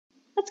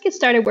Let's get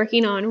started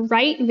working on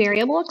right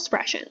variable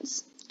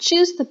expressions.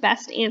 Choose the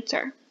best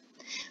answer.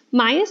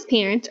 Maya's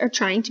parents are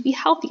trying to be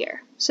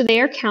healthier, so they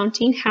are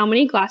counting how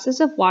many glasses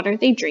of water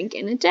they drink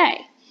in a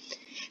day.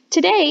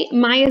 Today,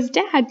 Maya's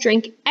dad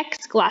drank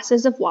X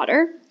glasses of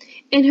water,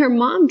 and her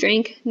mom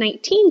drank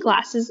 19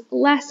 glasses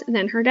less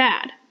than her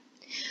dad.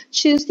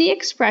 Choose the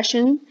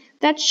expression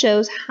that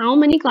shows how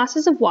many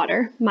glasses of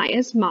water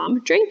Maya's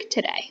mom drank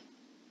today.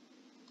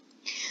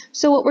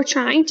 So what we're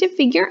trying to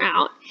figure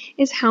out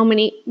is how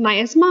many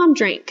Maya's mom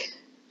drank.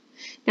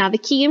 Now the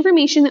key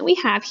information that we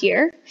have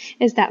here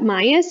is that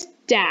Maya's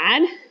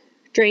dad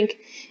drank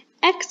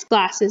X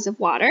glasses of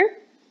water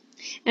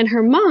and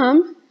her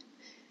mom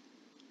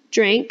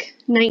drank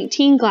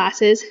 19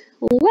 glasses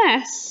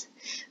less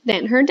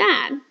than her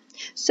dad.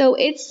 So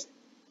it's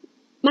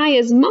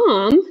Maya's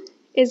mom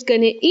is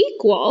going to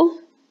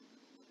equal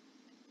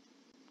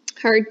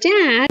her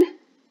dad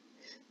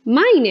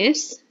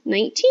minus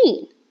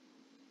 19.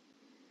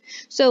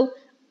 So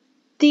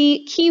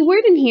the key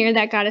word in here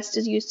that got us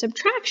to use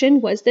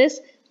subtraction was this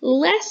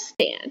less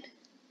than.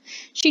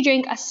 She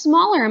drank a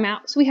smaller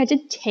amount, so we had to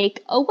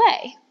take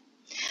away.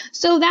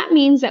 So that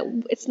means that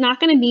it's not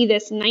going to be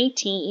this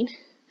 19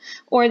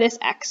 or this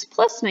x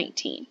plus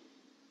 19.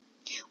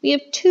 We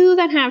have two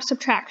that have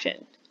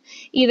subtraction,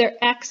 either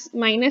x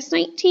minus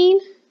 19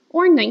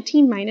 or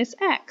 19 minus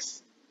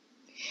x.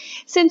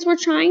 Since we're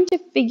trying to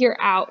figure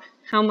out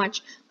how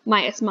much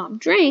Maya's mom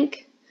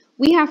drank,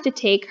 we have to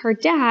take her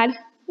dad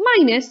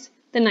minus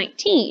the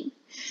 19.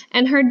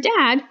 And her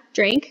dad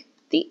drank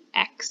the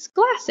X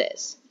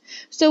glasses.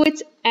 So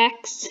it's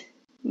X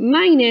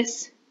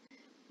minus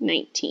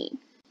 19.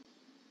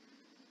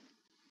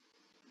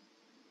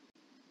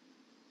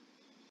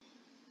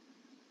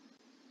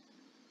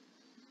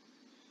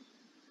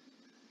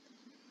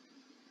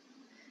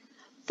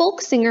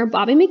 Folk singer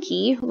Bobby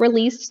McGee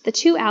released the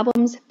two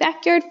albums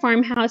Backyard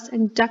Farmhouse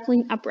and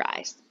Duckling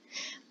Uprise.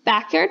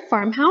 Backyard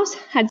Farmhouse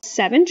had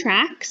 7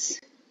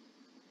 tracks,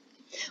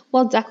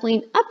 while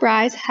Duckling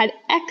Uprise had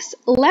X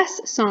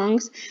less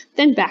songs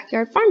than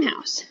Backyard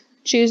Farmhouse.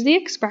 Choose the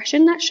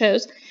expression that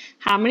shows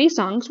how many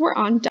songs were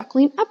on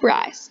Duckling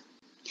Uprise.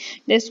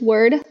 This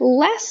word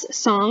less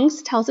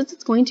songs tells us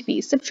it's going to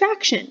be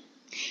subtraction.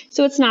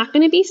 So it's not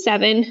going to be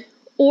 7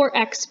 or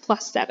X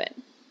plus 7.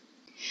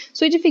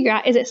 So we have to figure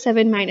out, is it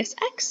 7 minus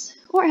X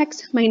or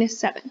X minus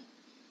 7?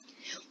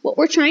 What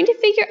we're trying to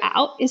figure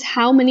out is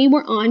how many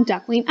were on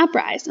Duckling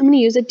Uprise. I'm going to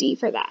use a D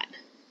for that.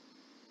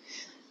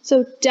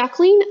 So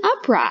Duckling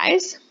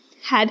Uprise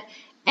had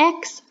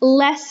X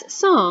less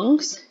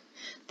songs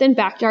than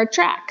Backyard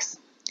Tracks.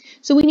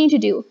 So we need to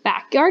do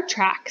Backyard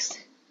Tracks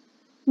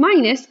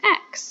minus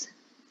X.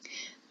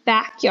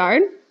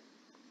 Backyard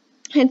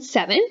had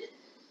 7,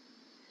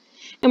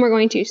 and we're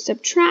going to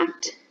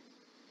subtract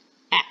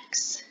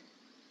X.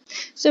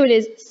 So it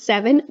is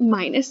 7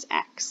 minus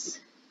X.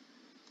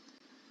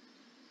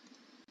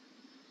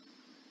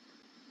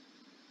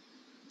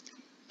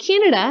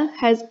 Canada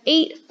has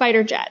 8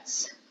 fighter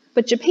jets,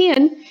 but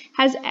Japan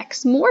has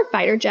X more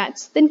fighter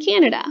jets than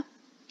Canada.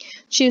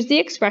 Choose the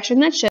expression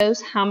that shows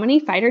how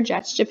many fighter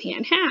jets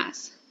Japan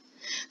has.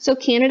 So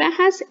Canada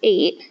has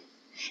 8,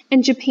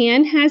 and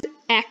Japan has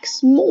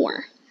X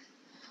more.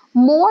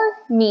 More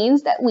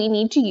means that we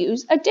need to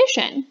use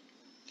addition.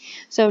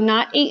 So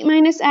not 8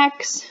 minus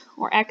X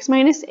or X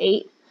minus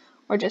 8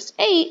 or just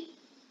 8.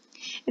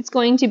 It's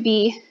going to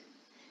be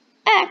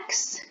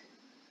X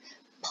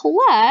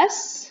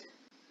plus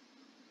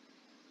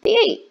the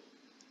 8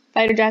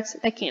 fighter jets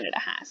that Canada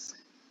has.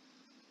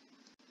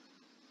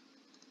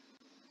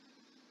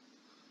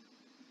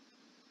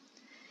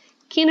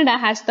 Canada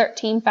has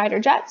 13 fighter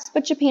jets,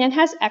 but Japan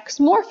has X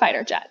more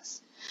fighter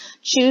jets.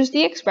 Choose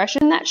the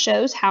expression that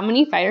shows how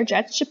many fighter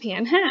jets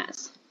Japan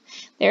has.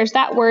 There's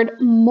that word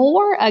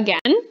more again,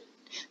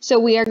 so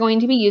we are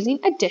going to be using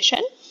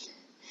addition.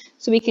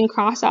 So we can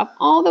cross off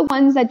all the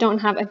ones that don't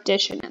have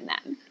addition in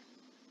them.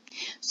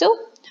 So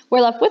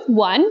we're left with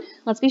 1.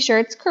 Let's be sure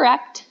it's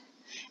correct.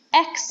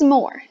 X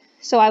more.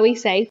 So I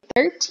always say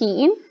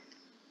 13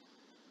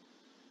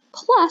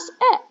 plus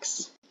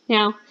X.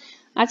 Now,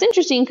 that's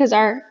interesting because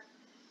our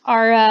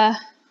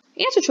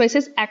answer choice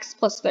is X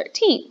plus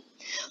 13.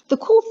 The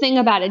cool thing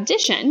about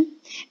addition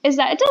is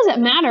that it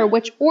doesn't matter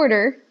which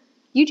order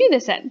you do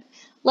this in.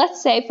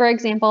 Let's say, for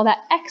example,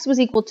 that X was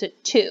equal to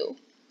 2.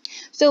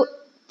 So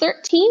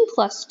 13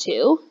 plus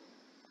 2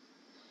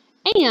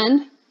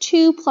 and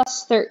 2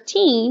 plus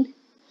 13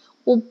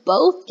 will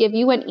both give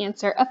you an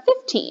answer of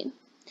 15.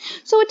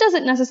 So it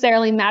doesn't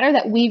necessarily matter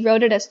that we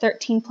wrote it as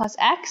 13 plus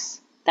X.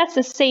 That's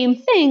the same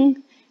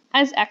thing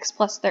as X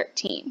plus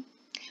 13.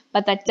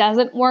 But that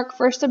doesn't work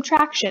for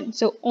subtraction,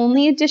 so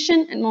only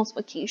addition and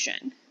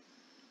multiplication.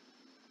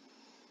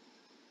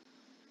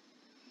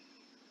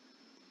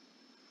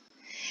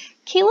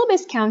 Caleb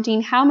is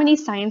counting how many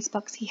science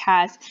books he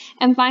has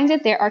and finds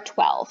that there are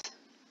 12.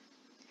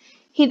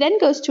 He then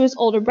goes to his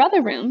older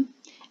brother's room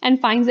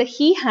and finds that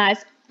he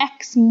has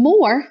X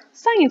more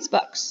science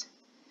books.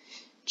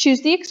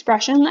 Choose the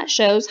expression that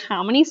shows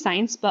how many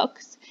science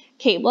books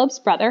Caleb's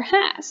brother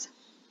has.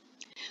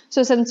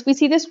 So since we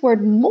see this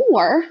word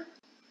more,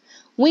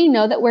 we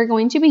know that we're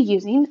going to be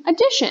using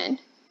addition.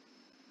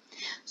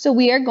 So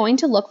we are going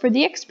to look for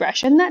the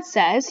expression that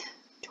says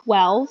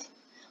 12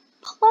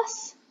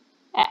 plus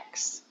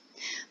X.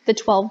 The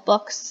 12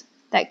 books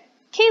that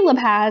Caleb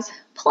has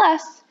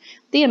plus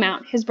the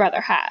amount his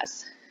brother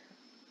has.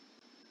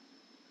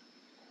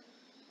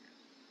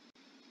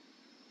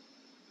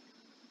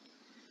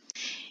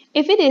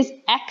 If it is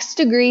X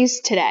degrees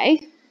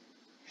today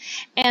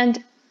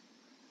and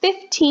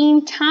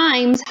 15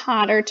 times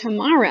hotter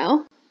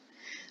tomorrow,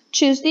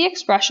 choose the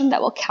expression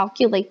that will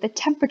calculate the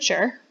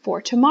temperature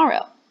for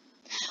tomorrow.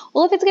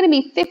 Well, if it's going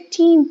to be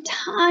 15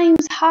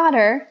 times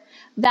hotter,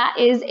 that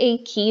is a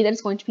key that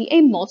is going to be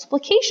a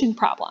multiplication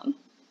problem.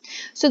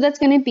 So that's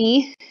going to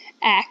be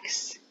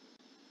X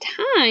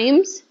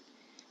times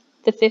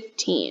the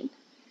 15.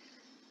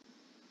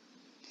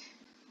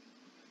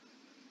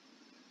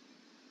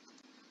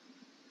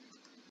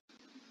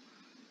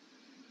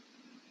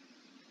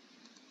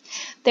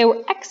 There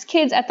were X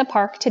kids at the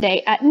park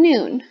today at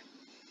noon.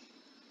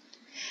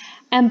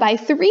 And by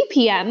 3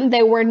 p.m.,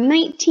 there were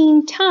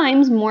 19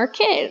 times more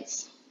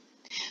kids.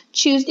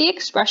 Choose the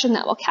expression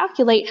that will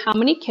calculate how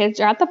many kids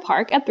are at the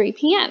park at 3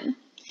 p.m.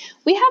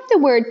 We have the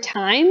word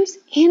times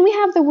and we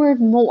have the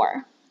word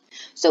more.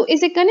 So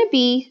is it going to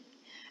be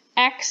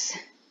X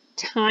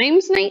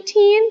times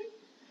 19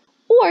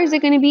 or is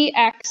it going to be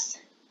X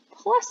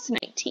plus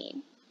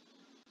 19?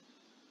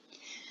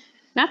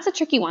 That's a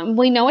tricky one.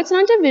 We know it's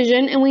not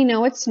division and we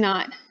know it's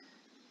not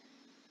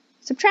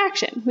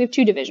subtraction. We have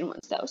two division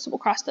ones though, so we'll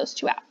cross those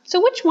two out. So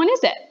which one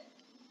is it?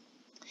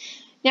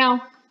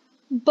 Now,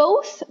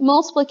 both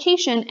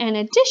multiplication and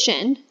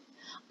addition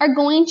are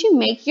going to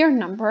make your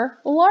number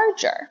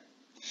larger.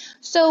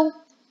 So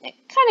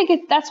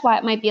that's why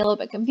it might be a little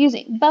bit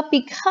confusing. But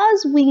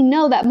because we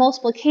know that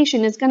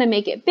multiplication is going to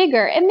make it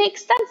bigger, it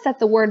makes sense that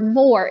the word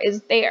more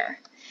is there.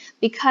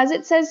 Because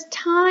it says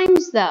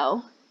times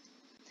though,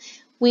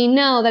 we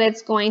know that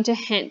it's going to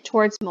hint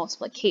towards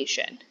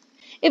multiplication.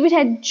 If it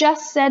had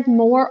just said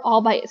more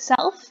all by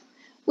itself,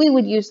 we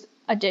would use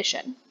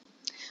addition.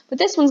 But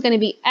this one's going to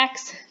be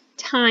X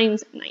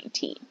times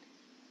 19.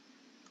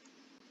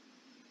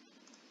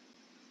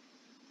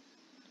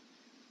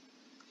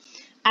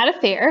 At a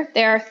fair,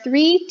 there are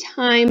 3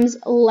 times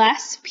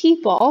less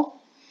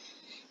people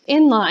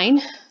in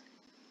line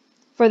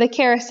for the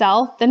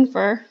carousel than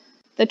for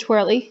the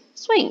twirly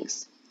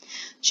swings.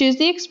 Choose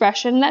the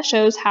expression that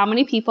shows how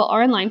many people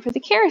are in line for the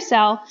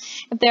carousel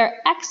if there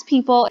are X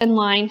people in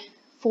line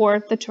for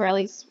the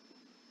twirly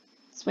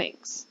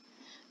swings.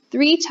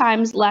 3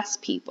 times less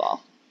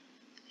people.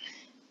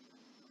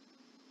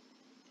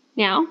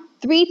 Now,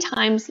 3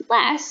 times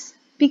less,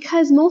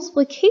 because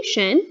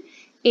multiplication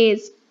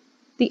is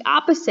the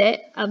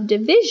opposite of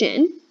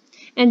division,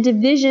 and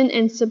division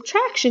and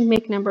subtraction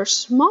make numbers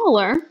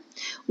smaller,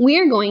 we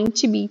are going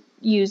to be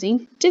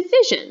using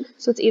division.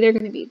 So it's either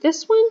going to be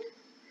this one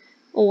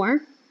or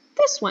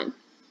this one.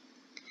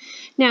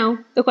 Now,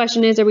 the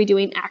question is, are we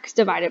doing X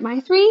divided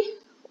by 3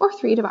 or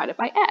 3 divided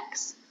by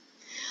X?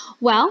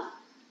 Well,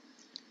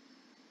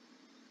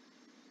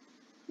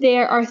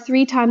 there are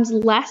 3 times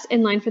less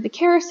in line for the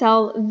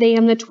carousel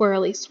than the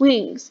twirly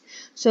swings.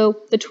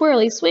 So the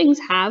twirly swings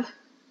have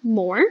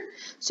more,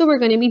 so we're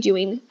going to be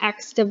doing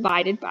X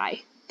divided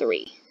by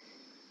 3.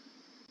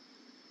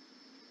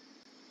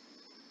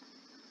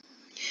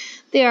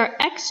 There are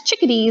X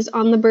chickadees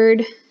on the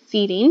bird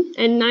feeding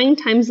and 9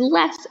 times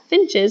less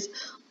finches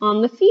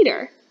on the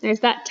feeder.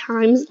 There's that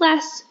times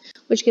less,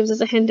 which gives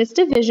us a hint it's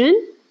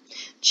division.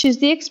 Choose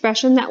the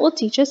expression that will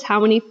teach us how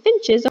many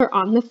finches are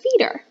on the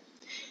feeder.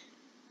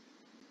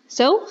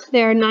 So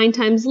there are 9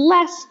 times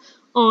less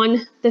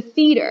on the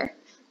feeder.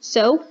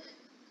 So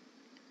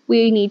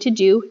we need to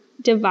do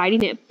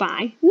dividing it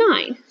by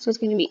 9. So it's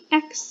going to be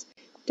X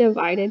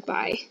divided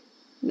by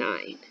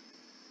 9.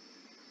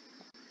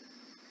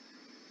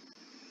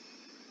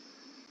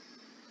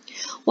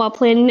 While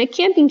planning a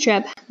camping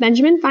trip,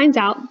 Benjamin finds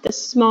out the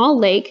small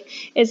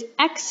lake is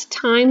X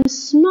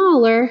times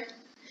smaller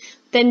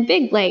than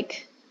Big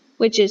Lake,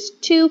 which is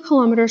 2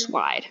 kilometers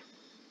wide.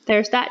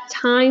 There's that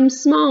times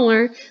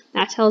smaller.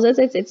 That tells us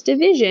it's its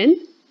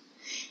division.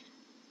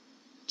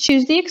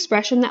 Choose the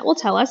expression that will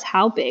tell us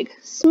how big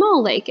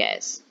small lake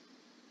is.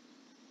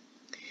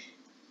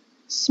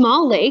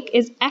 Small lake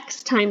is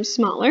X times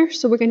smaller,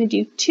 so we're going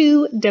to do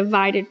 2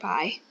 divided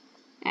by